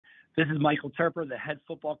This is Michael Terper, the head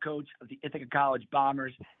football coach of the Ithaca College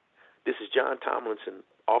Bombers. This is John Tomlinson,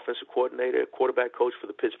 offensive coordinator, quarterback coach for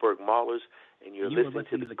the Pittsburgh Maulers, and you're listening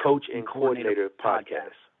to the Coach and Coordinator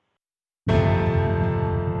podcast.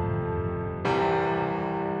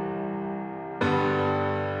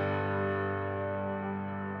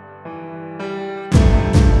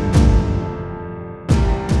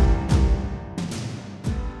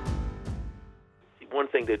 One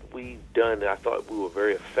thing that we've done that I thought we were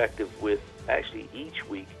very effective with actually each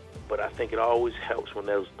week, but I think it always helps when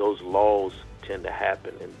those lulls tend to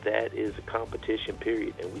happen, and that is a competition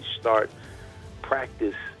period, and we start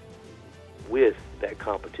practice with that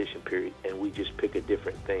competition period, and we just pick a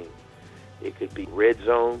different thing. It could be red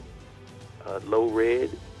zone, low red,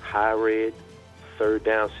 high red, third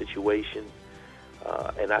down situation,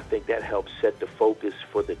 and I think that helps set the focus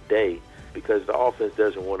for the day, because the offense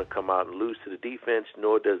doesn't want to come out and lose to the defense,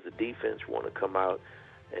 nor does the defense want to come out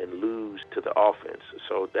and lose to the offense.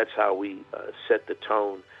 So that's how we set the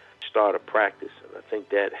tone, start a practice, and I think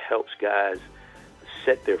that helps guys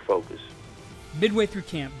set their focus. Midway through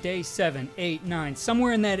camp, day 7, 8, 9,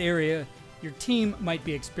 somewhere in that area, your team might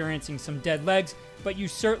be experiencing some dead legs, but you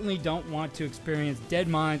certainly don't want to experience dead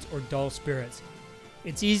minds or dull spirits.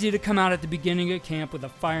 It's easy to come out at the beginning of camp with a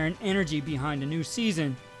fire and energy behind a new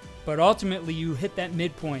season, but ultimately you hit that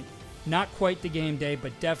midpoint. Not quite the game day,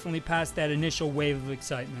 but definitely past that initial wave of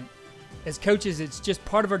excitement. As coaches, it's just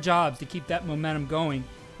part of our jobs to keep that momentum going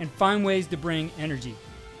and find ways to bring energy.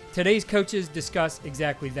 Today's coaches discuss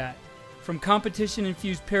exactly that. From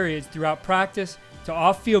competition-infused periods throughout practice to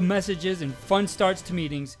off-field messages and fun starts to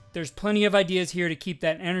meetings, there's plenty of ideas here to keep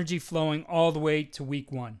that energy flowing all the way to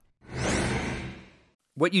week 1.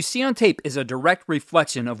 What you see on tape is a direct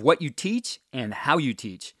reflection of what you teach and how you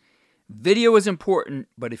teach. Video is important,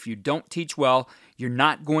 but if you don't teach well, you're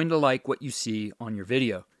not going to like what you see on your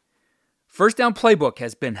video. First Down Playbook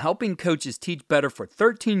has been helping coaches teach better for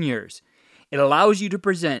 13 years. It allows you to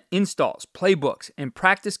present installs, playbooks, and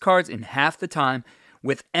practice cards in half the time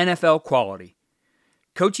with NFL quality.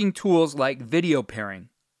 Coaching tools like video pairing,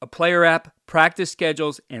 a player app, practice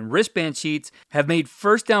schedules, and wristband sheets have made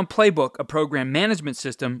First Down Playbook a program management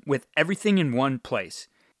system with everything in one place.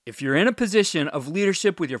 If you're in a position of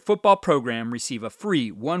leadership with your football program, receive a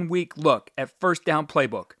free 1-week look at First Down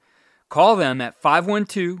Playbook. Call them at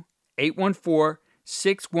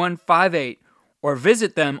 512-814-6158 or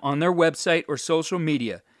visit them on their website or social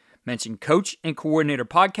media. Mention Coach and Coordinator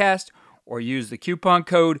Podcast or use the coupon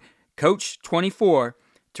code COACH24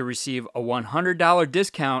 to receive a $100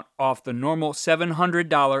 discount off the normal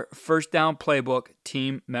 $700 First Down Playbook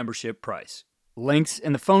team membership price. Links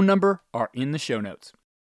and the phone number are in the show notes.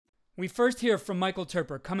 We first hear from Michael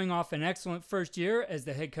Terper, coming off an excellent first year as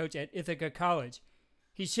the head coach at Ithaca College.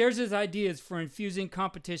 He shares his ideas for infusing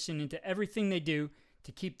competition into everything they do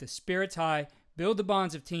to keep the spirits high, build the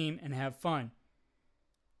bonds of team, and have fun.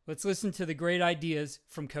 Let's listen to the great ideas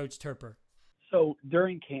from Coach Terper. So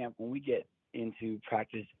during camp, when we get into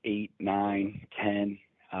practice 8, 9, 10,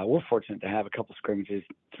 we're fortunate to have a couple scrimmages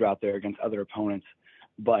throughout there against other opponents.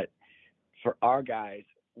 But for our guys,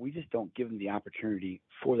 we just don't give them the opportunity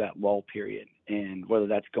for that lull period. And whether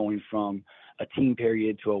that's going from a team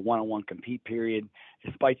period to a one-on-one compete period,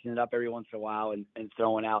 just spicing it up every once in a while and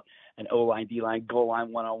throwing out an O-line, D-line, goal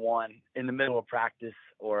line one-on-one in the middle of practice,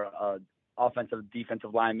 or offensive,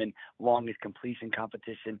 defensive lineman, longest completion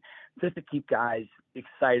competition, just to keep guys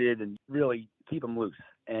excited and really keep them loose.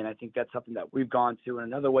 And I think that's something that we've gone to. And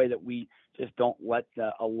another way that we just don't let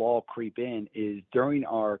a lull creep in is during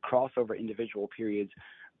our crossover individual periods,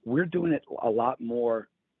 we're doing it a lot more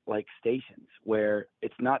like stations, where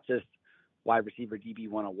it's not just wide receiver DB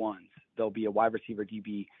 101s. There'll be a wide receiver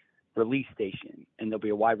DB release station, and there'll be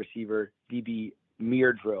a wide receiver DB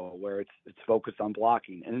mirror drill where it's focused on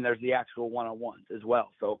blocking. And then there's the actual one-on-ones as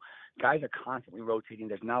well. So guys are constantly rotating.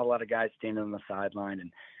 There's not a lot of guys standing on the sideline.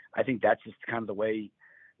 And I think that's just kind of the way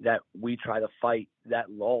that we try to fight that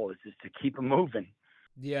lull, is just to keep them moving.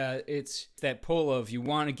 Yeah, it's that pull of you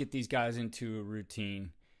want to get these guys into a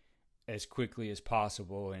routine as quickly as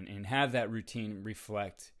possible and have that routine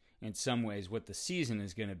reflect in some ways what the season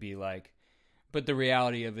is going to be like. But the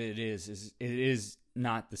reality of it is it is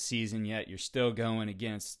not the season yet. You're still going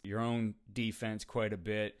against your own defense quite a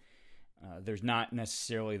bit. There's not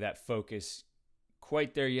necessarily that focus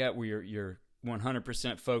quite there yet where you're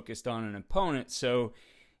 100% focused on an opponent. So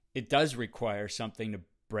it does require something to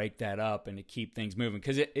break that up and to keep things moving,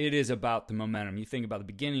 because it is about the momentum. You think about the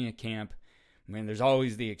beginning of camp, I mean, there's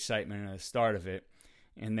always the excitement at the start of it.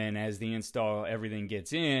 And then as the install, everything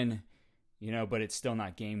gets in, but it's still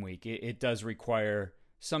not game week. It does require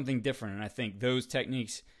something different. And I think those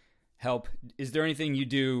techniques help. Is there anything you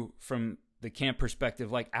do from the camp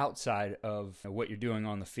perspective, like outside of what you're doing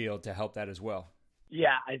on the field, to help that as well?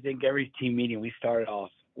 Yeah, I think every team meeting we start off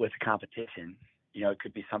with a competition. It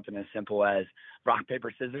could be something as simple as rock,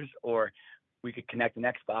 paper, scissors, or we could connect an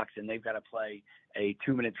Xbox and they've got to play a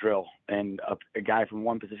 2-minute drill. And a guy from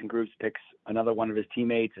one position group picks another one of his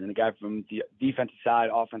teammates, and the guy from the defensive side,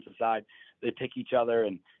 offensive side, they pick each other,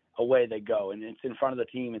 and away they go. And it's in front of the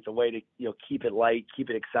team. It's a way to keep it light, keep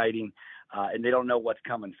it exciting, and they don't know what's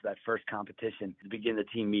coming for that first competition to begin the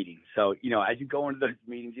team meeting. So as you go into those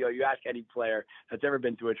meetings, you ask any player that's ever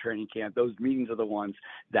been to a training camp, those meetings are the ones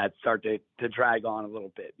that start to drag on a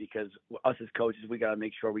little bit, because us as coaches, we got to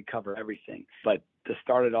make sure we cover everything. But to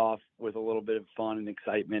start it off with a little bit of fun and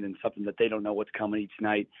excitement and something that they don't know what's coming each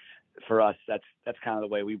night, for us, that's kind of the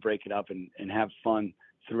way we break it up and have fun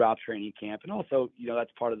throughout training camp. And also,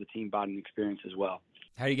 that's part of the team bonding experience as well.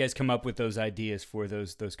 How do you guys come up with those ideas for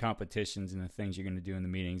those competitions and the things you're going to do in the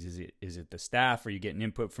meetings? Is it the staff? Are you getting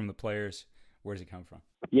input from the players? Where does it come from?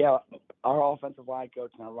 Yeah, our offensive line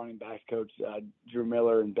coach and our running backs coach, Drew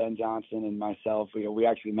Miller and Ben Johnson and myself, we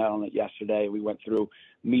actually met on it yesterday. We went through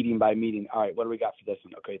meeting by meeting. All right, what do we got for this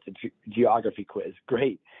one? Okay, it's a geography quiz.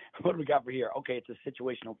 Great. What do we got for here? Okay, it's a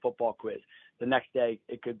situational football quiz. The next day,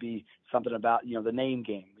 it could be something about, the name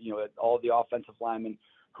game. All the offensive linemen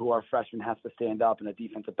who are freshmen has to stand up, and the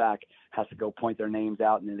defensive back has to go point their names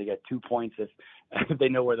out, and then they get 2 points if they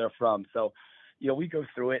know where they're from. So, we go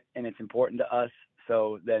through it, and it's important to us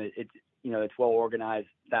so that it's well organized.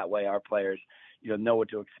 That way our players, know what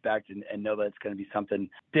to expect and know that it's going to be something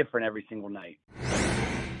different every single night.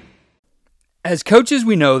 As coaches,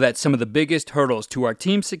 we know that some of the biggest hurdles to our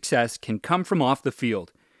team's success can come from off the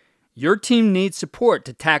field. Your team needs support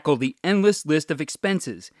to tackle the endless list of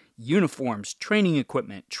expenses, uniforms, training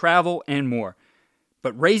equipment, travel, and more.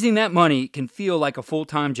 But raising that money can feel like a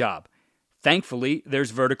full-time job. Thankfully,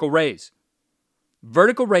 there's Vertical Raise.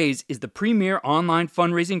 Vertical Raise is the premier online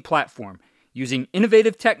fundraising platform using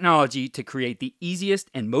innovative technology to create the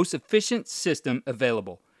easiest and most efficient system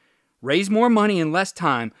available. Raise more money in less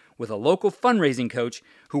time with a local fundraising coach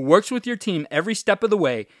who works with your team every step of the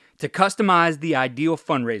way to customize the ideal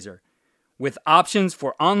fundraiser. With options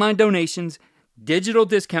for online donations, digital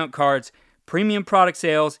discount cards, premium product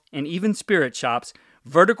sales, and even spirit shops,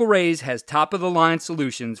 Vertical Raise has top-of-the-line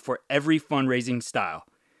solutions for every fundraising style.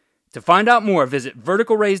 To find out more, visit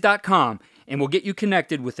verticalraise.com and we'll get you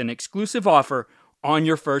connected with an exclusive offer on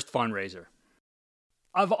your first fundraiser.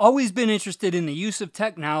 I've always been interested in the use of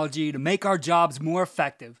technology to make our jobs more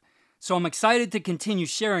effective, so I'm excited to continue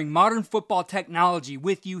sharing modern football technology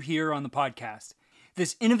with you here on the podcast.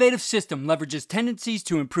 This innovative system leverages tendencies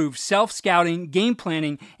to improve self-scouting, game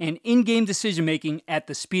planning, and in-game decision-making at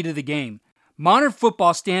the speed of the game. Modern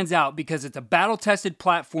football stands out because it's a battle-tested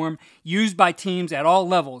platform used by teams at all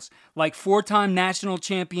levels, like 4-time national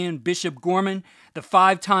champion Bishop Gorman, the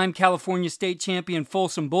 5-time California state champion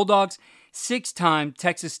Folsom Bulldogs, 6-time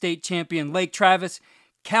Texas state champion Lake Travis,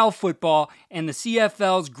 Cal football, and the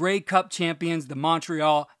CFL's Grey Cup champions, the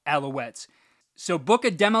Montreal Alouettes. So book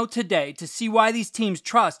a demo today to see why these teams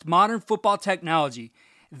trust modern football technology.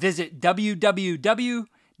 Visit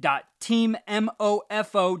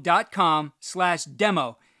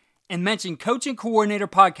www.teammofo.com/demo and mention Coach and Coordinator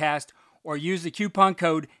Podcast or use the coupon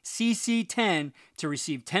code CC10 to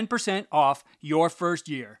receive 10% off your first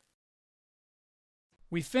year.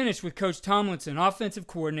 We finished with Coach Tomlinson, offensive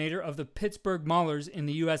coordinator of the Pittsburgh Maulers in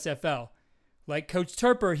the USFL. Like Coach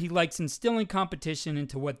Turper, he likes instilling competition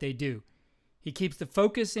into what they do. He keeps the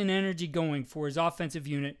focus and energy going for his offensive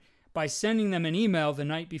unit by sending them an email the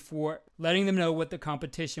night before, letting them know what the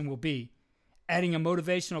competition will be, adding a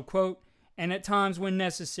motivational quote, and at times when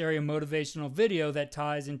necessary, a motivational video that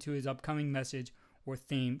ties into his upcoming message or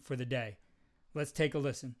theme for the day. Let's take a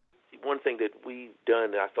listen. One thing that we've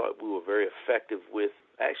done that I thought we were very effective with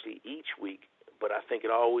actually each week, but I think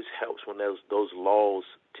it always helps when those lulls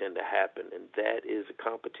tend to happen, and that is a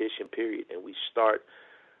competition period, and we start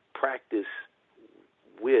practice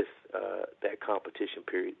with that competition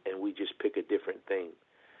period, and we just pick a different thing.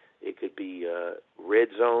 It could be red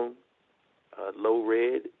zone, low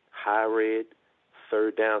red, high red,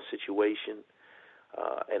 third down situation,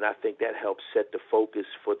 and I think that helps set the focus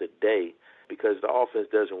for the day, because the offense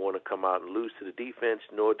doesn't want to come out and lose to the defense,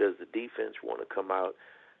 nor does the defense want to come out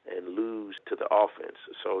and lose to the offense.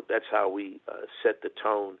 So that's how we set the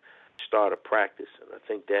tone, start a practice, and I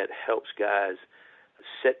think that helps guys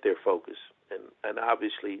set their focus. And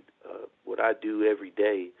obviously, what I do every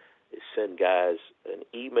day is send guys an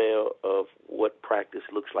email of what practice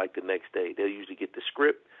looks like the next day. They'll usually get the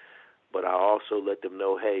script, but I also let them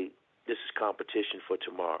know, hey, this is competition for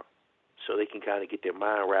tomorrow. so they can kind of get their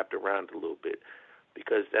mind wrapped around it a little bit,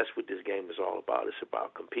 because that's what this game is all about. It's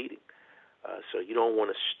about competing. So you don't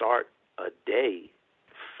want to start a day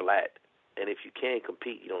flat, and if you can't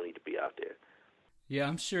compete, you don't need to be out there. Yeah,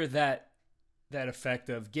 I'm sure that effect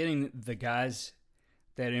of getting the guys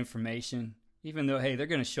that information, even though, hey, they're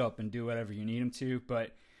going to show up and do whatever you need them to,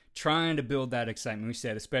 but trying to build that excitement, we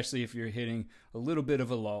said, especially if you're hitting a little bit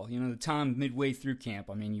of a lull. You know, the time midway through camp,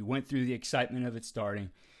 I mean, you went through the excitement of it starting.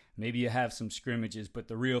 Maybe you have some scrimmages, but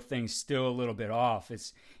the real thing's still a little bit off.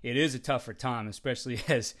 It is a tougher time, especially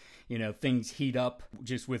as, you know, things heat up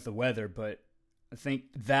just with the weather. But I think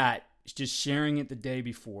that just sharing it the day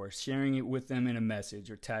before, sharing it with them in a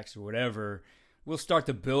message or text or whatever, will start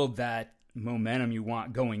to build that momentum you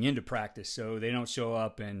want going into practice, so they don't show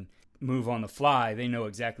up and move on the fly. They know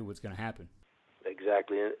exactly what's going to happen.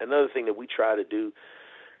 Exactly. And another thing that we try to do,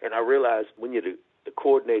 and I realize when you're the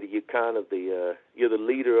coordinator, you're kind of you're the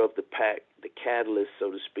leader of the pack, the catalyst,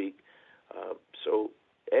 so to speak. So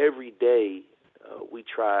every day we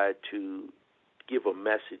try to give a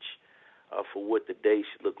message for what the day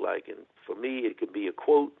should look like. And for me, it could be a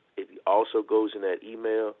quote. It also goes in that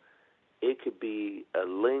email. It could be a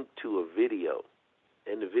link to a video,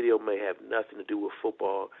 and the video may have nothing to do with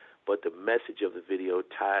football, but the message of the video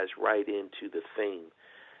ties right into the theme.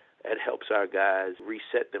 That helps our guys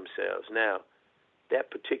reset themselves. Now,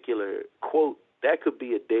 that particular quote, that could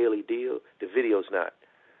be a daily deal. The video's not.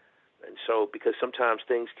 And so, because sometimes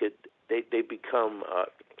things they become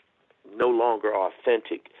no longer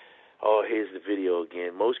authentic. Oh, here's the video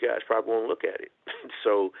again. Most guys probably won't look at it.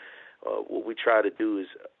 So what we try to do is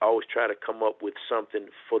always try to come up with something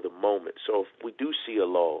for the moment. So if we do see a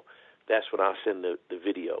lull, that's when I'll send the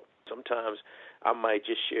video. Sometimes I might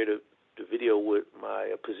just share the video with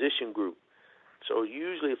my position group. So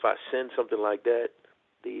usually if I send something like that,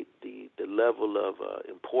 the level of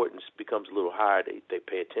importance becomes a little higher. They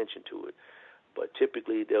pay attention to it. But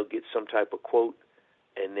typically they'll get some type of quote,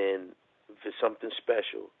 and then if it's something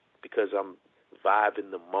special, because I'm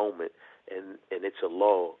vibing the moment and it's a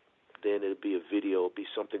lull, then it'll be a video, it'll be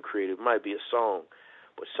something creative. It might be a song,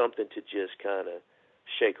 but something to just kind of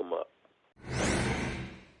shake them up.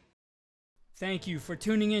 Thank you for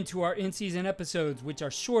tuning in to our in-season episodes, which are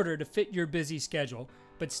shorter to fit your busy schedule,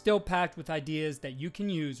 but still packed with ideas that you can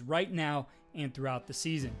use right now and throughout the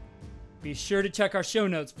season. Be sure to check our show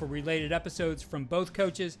notes for related episodes from both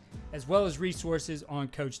coaches, as well as resources on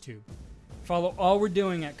CoachTube. Follow all we're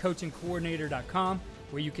doing at coachandcoordinator.com,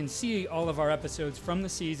 where you can see all of our episodes from the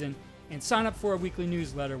season, and sign up for our weekly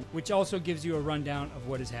newsletter, which also gives you a rundown of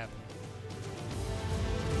what is happening.